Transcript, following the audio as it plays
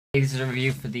This is a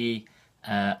review for the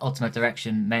Ultimate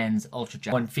Direction Men's Ultra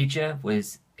Jacket. One feature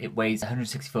was it weighs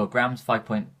 164 grams,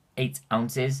 5.8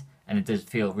 ounces, and it does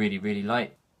feel really, really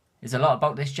light. There's a lot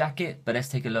about this jacket, but let's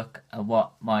take a look at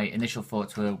what my initial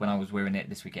thoughts were when I was wearing it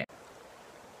this weekend.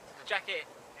 The jacket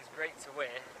is great to wear,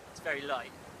 it's very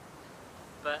light,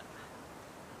 but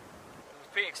it was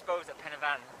pretty exposed at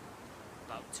Penavan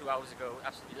about 2 hours ago,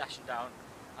 absolutely lashing down.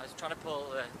 I was trying to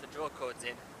pull the draw cords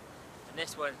in, and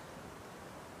this one,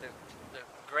 the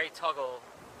grey toggle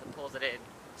that pulls it in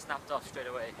snapped off straight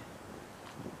away.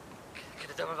 Could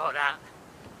have done without that.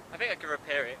 I think I could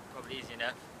repair it probably easy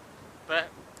enough, but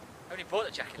I only bought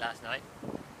the jacket last night.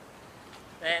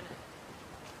 Then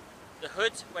the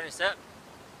hood, when it's up,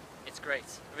 it's great.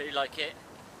 I really like it.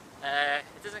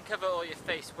 It doesn't cover all your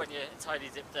face when you're entirely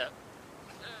zipped up.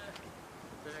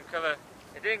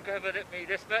 It didn't cover me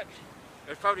this much. It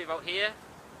was probably about here.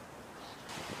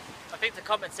 I think to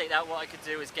compensate that, what I could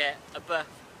do is get a buff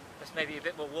that's maybe a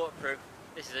bit more waterproof.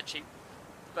 This is a cheap,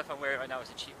 the buff I'm wearing right now is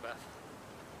a cheap buff.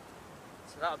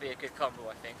 So that would be a good combo,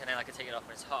 I think, and then I can take it off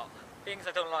when it's hot. Things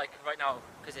I don't like right now,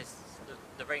 because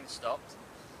the rain stopped,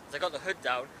 is I got the hood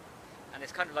down, and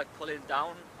it's kind of like pulling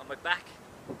down on my back.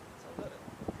 So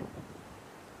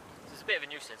it's a bit of a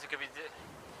nuisance. It could be,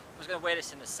 I was going to wear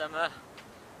this in the summer,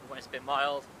 when it's a bit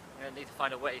mild. I'm going to need to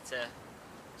find a way to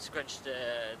scrunch the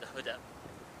hood up.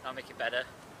 That'll make it better.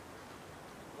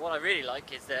 What I really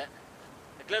like is that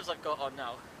the gloves I've got on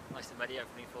now, nice and muddy, I've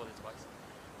only folded twice.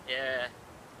 Yeah,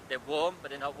 they're warm,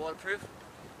 but they're not waterproof.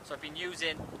 So I've been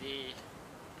using the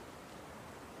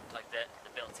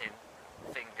built-in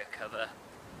finger cover,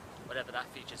 whatever that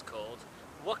feature's called.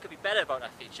 What could be better about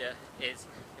that feature is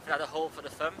if it had a hole for the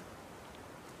thumb.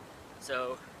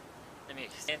 So let me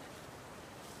explain.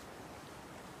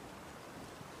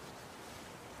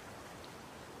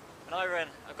 When I run,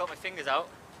 I've got my fingers out,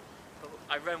 but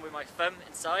I run with my thumb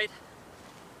inside,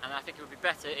 and I think it would be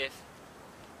better if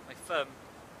my thumb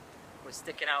was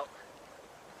sticking out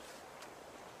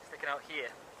here.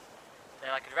 Then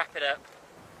I could wrap it up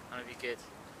and it'd be good.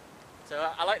 So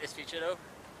I like this feature though.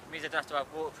 It means I don't have to have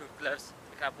waterproof gloves.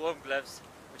 I can have warm gloves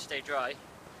which stay dry.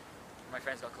 My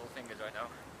friend's got cold fingers right now.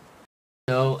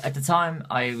 So at the time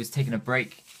I was taking a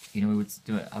break, you know,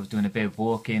 I was doing a bit of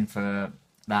walking for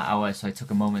that hour, so I took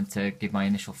a moment to give my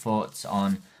initial thoughts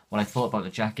on what I thought about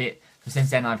the jacket. So since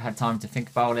then I've had time to think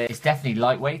about it. It's definitely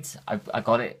lightweight. I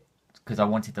got it because I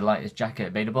wanted the lightest jacket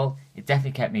available. It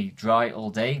definitely kept me dry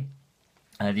all day.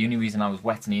 The only reason I was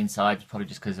wet on the inside was probably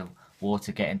just because of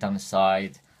water getting down the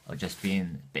side or just being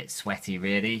a bit sweaty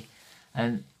really.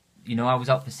 And you know, I was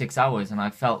out for 6 hours and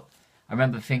I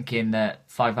remember thinking that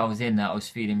 5 hours in that I was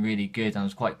feeling really good and I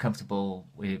was quite comfortable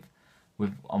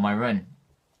on my run.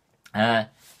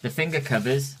 The finger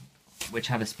covers, which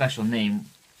have a special name,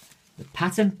 the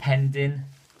patent pending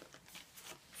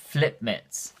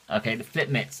FlipMitts. Okay, the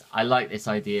FlipMitts. I like this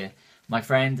idea. My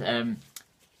friend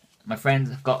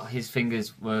got his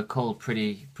fingers were cold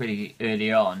pretty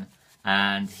early on,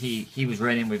 and he was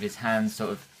running with his hands sort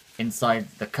of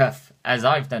inside the cuff, as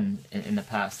I've done in the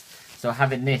past. So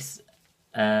having this,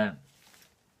 having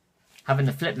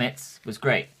the FlipMitts was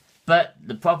great. But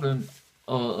the problem,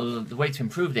 or the way to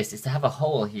improve this, is to have a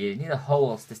hole here. You need a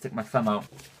hole to stick my thumb out.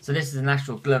 So this is an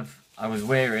actual glove I was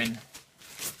wearing,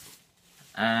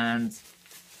 and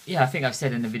yeah, I think I've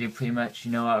said in the video pretty much,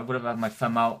 you know, I would have had my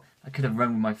thumb out. I could have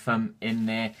run with my thumb in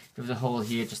there. There was a hole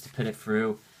here just to put it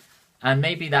through. And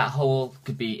maybe that hole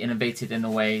could be innovated in a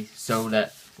way so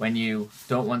that when you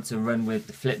don't want to run with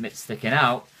the FlipMitts sticking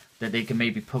out, that they can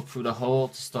maybe poke through the hole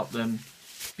to stop them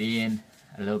being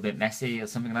a little bit messy or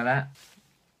something like that.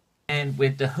 And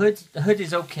with the hood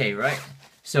is okay, right?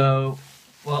 So,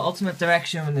 well, Ultimate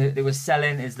Direction, when they were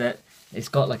selling, is that it's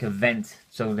got like a vent,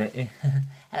 so that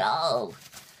hello,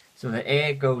 so the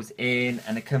air goes in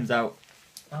and it comes out.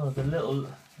 Oh, the little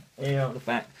air out the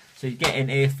back, so you get an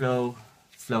airflow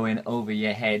flowing over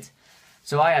your head.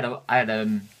 So I had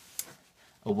a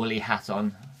woolly hat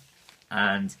on,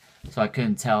 and so I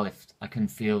couldn't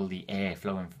feel the air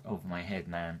flowing over my head,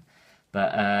 man.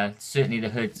 But certainly the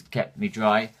hood kept me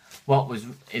dry. What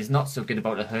is not so good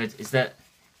about the hood is that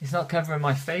it's not covering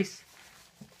my face.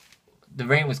 The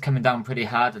rain was coming down pretty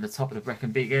hard at the top of the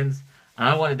Brecon Beacons, and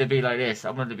I wanted to be like this.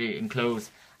 I wanted to be enclosed,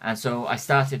 and so I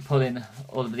started pulling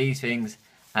all of these things,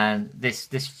 and this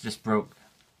just broke.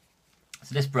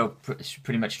 So this broke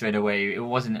pretty much straight away. It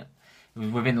was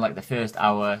within like the first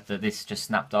hour that this just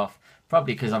snapped off,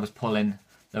 probably because I was pulling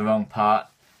the wrong part.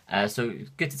 So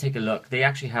good to take a look. They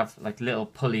actually have like little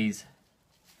pulleys.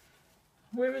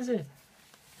 Where is it?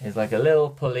 There's like a little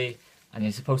pulley, and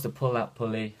you're supposed to pull that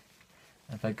pulley.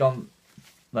 If I'd gone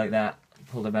like that,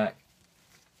 pull it back.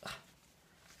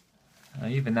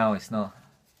 Even now it's not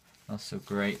so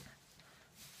great.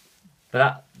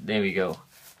 But there we go.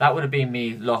 That would have been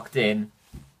me locked in.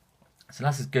 So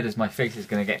that's as good as my face is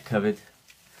going to get covered.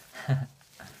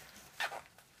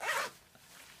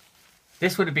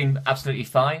 This would have been absolutely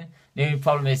fine. The only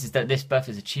problem is that this buff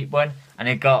is a cheap one, and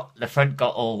the front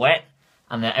got all wet,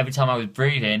 and then every time I was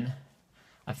breathing,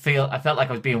 I felt like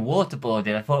I was being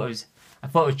waterboarded. I thought it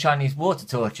was Chinese water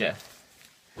torture.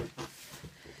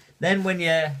 Then when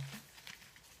the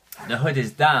hood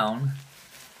is down,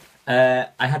 I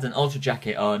had an ultra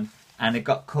jacket on, and it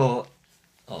got caught,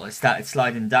 or it started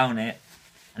sliding down it,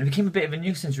 and it became a bit of a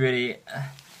nuisance really.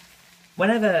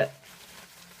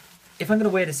 If I'm going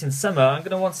to wear this in summer, I'm going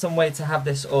to want some way to have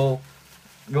this all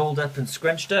rolled up and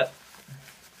scrunched up.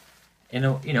 You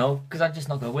know, because I'm just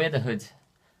not going to wear the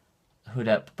hood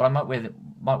up, but I might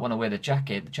want to wear the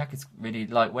jacket. The jacket's really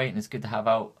lightweight and it's good to have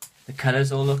out. The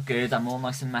colours all look good. I'm all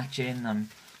nice and matching. I'm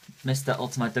Mr.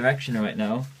 Ultimate Directioner right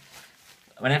now.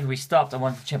 Whenever we stopped, I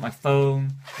wanted to check my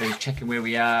phone. I was checking where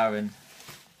we are and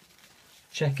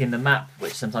checking the map,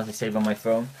 which sometimes I save on my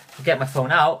phone. I get my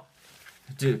phone out,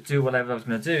 do whatever I was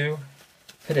going to do,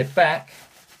 put it back,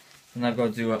 and I've got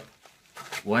to do up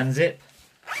one zip,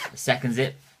 the second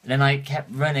zip, and then I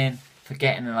kept running,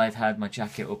 forgetting that I'd had my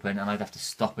jacket open, and I'd have to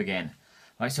stop again.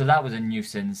 Right, so that was a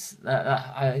nuisance.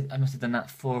 I must have done that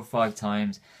 4 or 5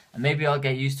 times, and maybe I'll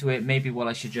get used to it. Maybe what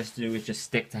I should just do is just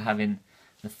stick to having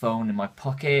the phone in my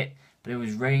pocket. But it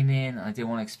was raining, and I didn't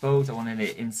want to expose. I wanted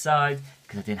it inside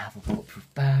because I didn't have a waterproof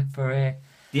bag for it.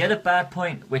 The other bad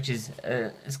point, which is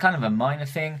it's kind of a minor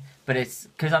thing, but it's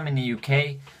because I'm in the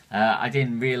UK. I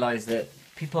didn't realise that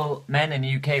men in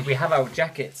the UK, we have our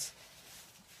jackets.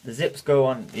 The zips go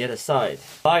on the other side. The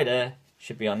slider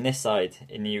should be on this side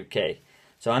in the UK.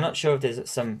 So I'm not sure if there's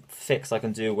some fix I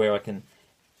can do where I can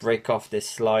break off this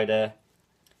slider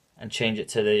and change it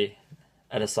to the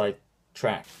other side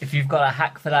track. If you've got a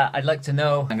hack for that, I'd like to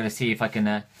know. I'm going to see if I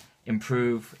can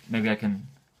improve. Maybe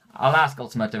I'll ask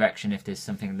Ultimate Direction if there's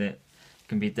something that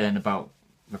can be done about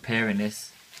repairing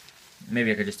this.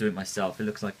 Maybe I could just do it myself. It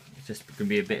looks like it's just going to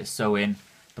be a bit of sewing,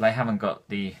 but I haven't got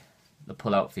the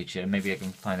pull out feature. Maybe I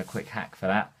can find a quick hack for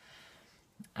that.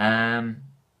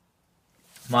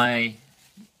 My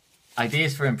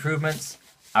ideas for improvements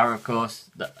are, of course,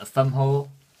 a thumb hole.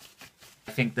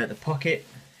 I think that the pocket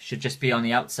should just be on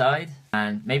the outside,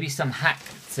 and maybe some hack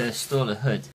to store the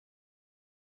hood.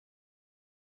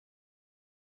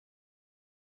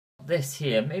 This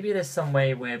here, maybe there's some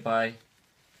way whereby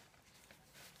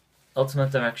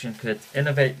Ultimate Direction could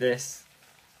innovate this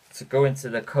to go into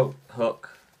the coat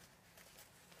hook,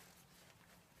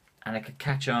 and it could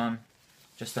catch on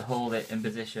just to hold it in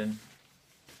position.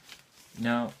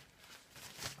 No,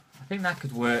 I think that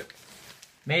could work.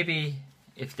 Maybe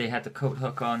if they had the coat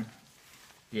hook on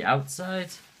the outside,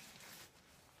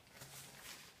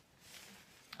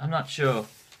 I'm not sure,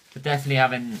 but definitely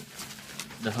having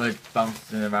the hood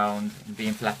bouncing around and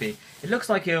being flappy. It looks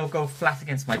like it'll go flat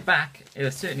against my back. It'll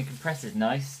certainly compress it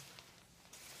nice,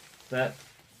 but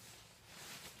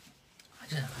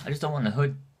I just don't want the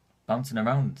hood bouncing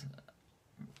around.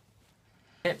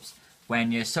 Tips: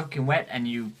 when you're soaking wet and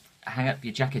you hang up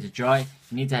your jacket to dry,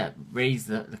 you need to raise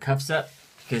the cuffs up,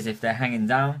 because if they're hanging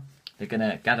down, they're going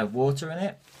to gather water in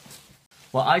it.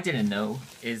 What I didn't know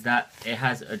is that it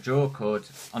has a draw cord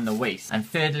on the waist. And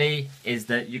thirdly is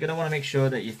that you're going to want to make sure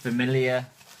that you're familiar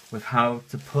with how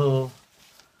to pull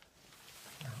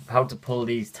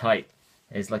these tight.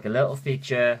 There's like a little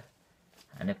feature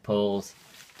and it pulls.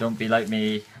 Don't be like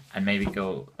me and maybe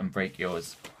go and break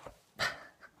yours.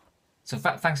 So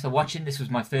thanks for watching. This was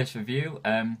my first review.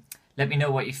 Let me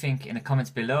know what you think in the comments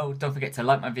below. Don't forget to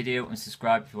like my video and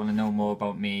subscribe if you want to know more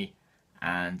about me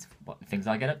and what things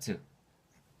I get up to.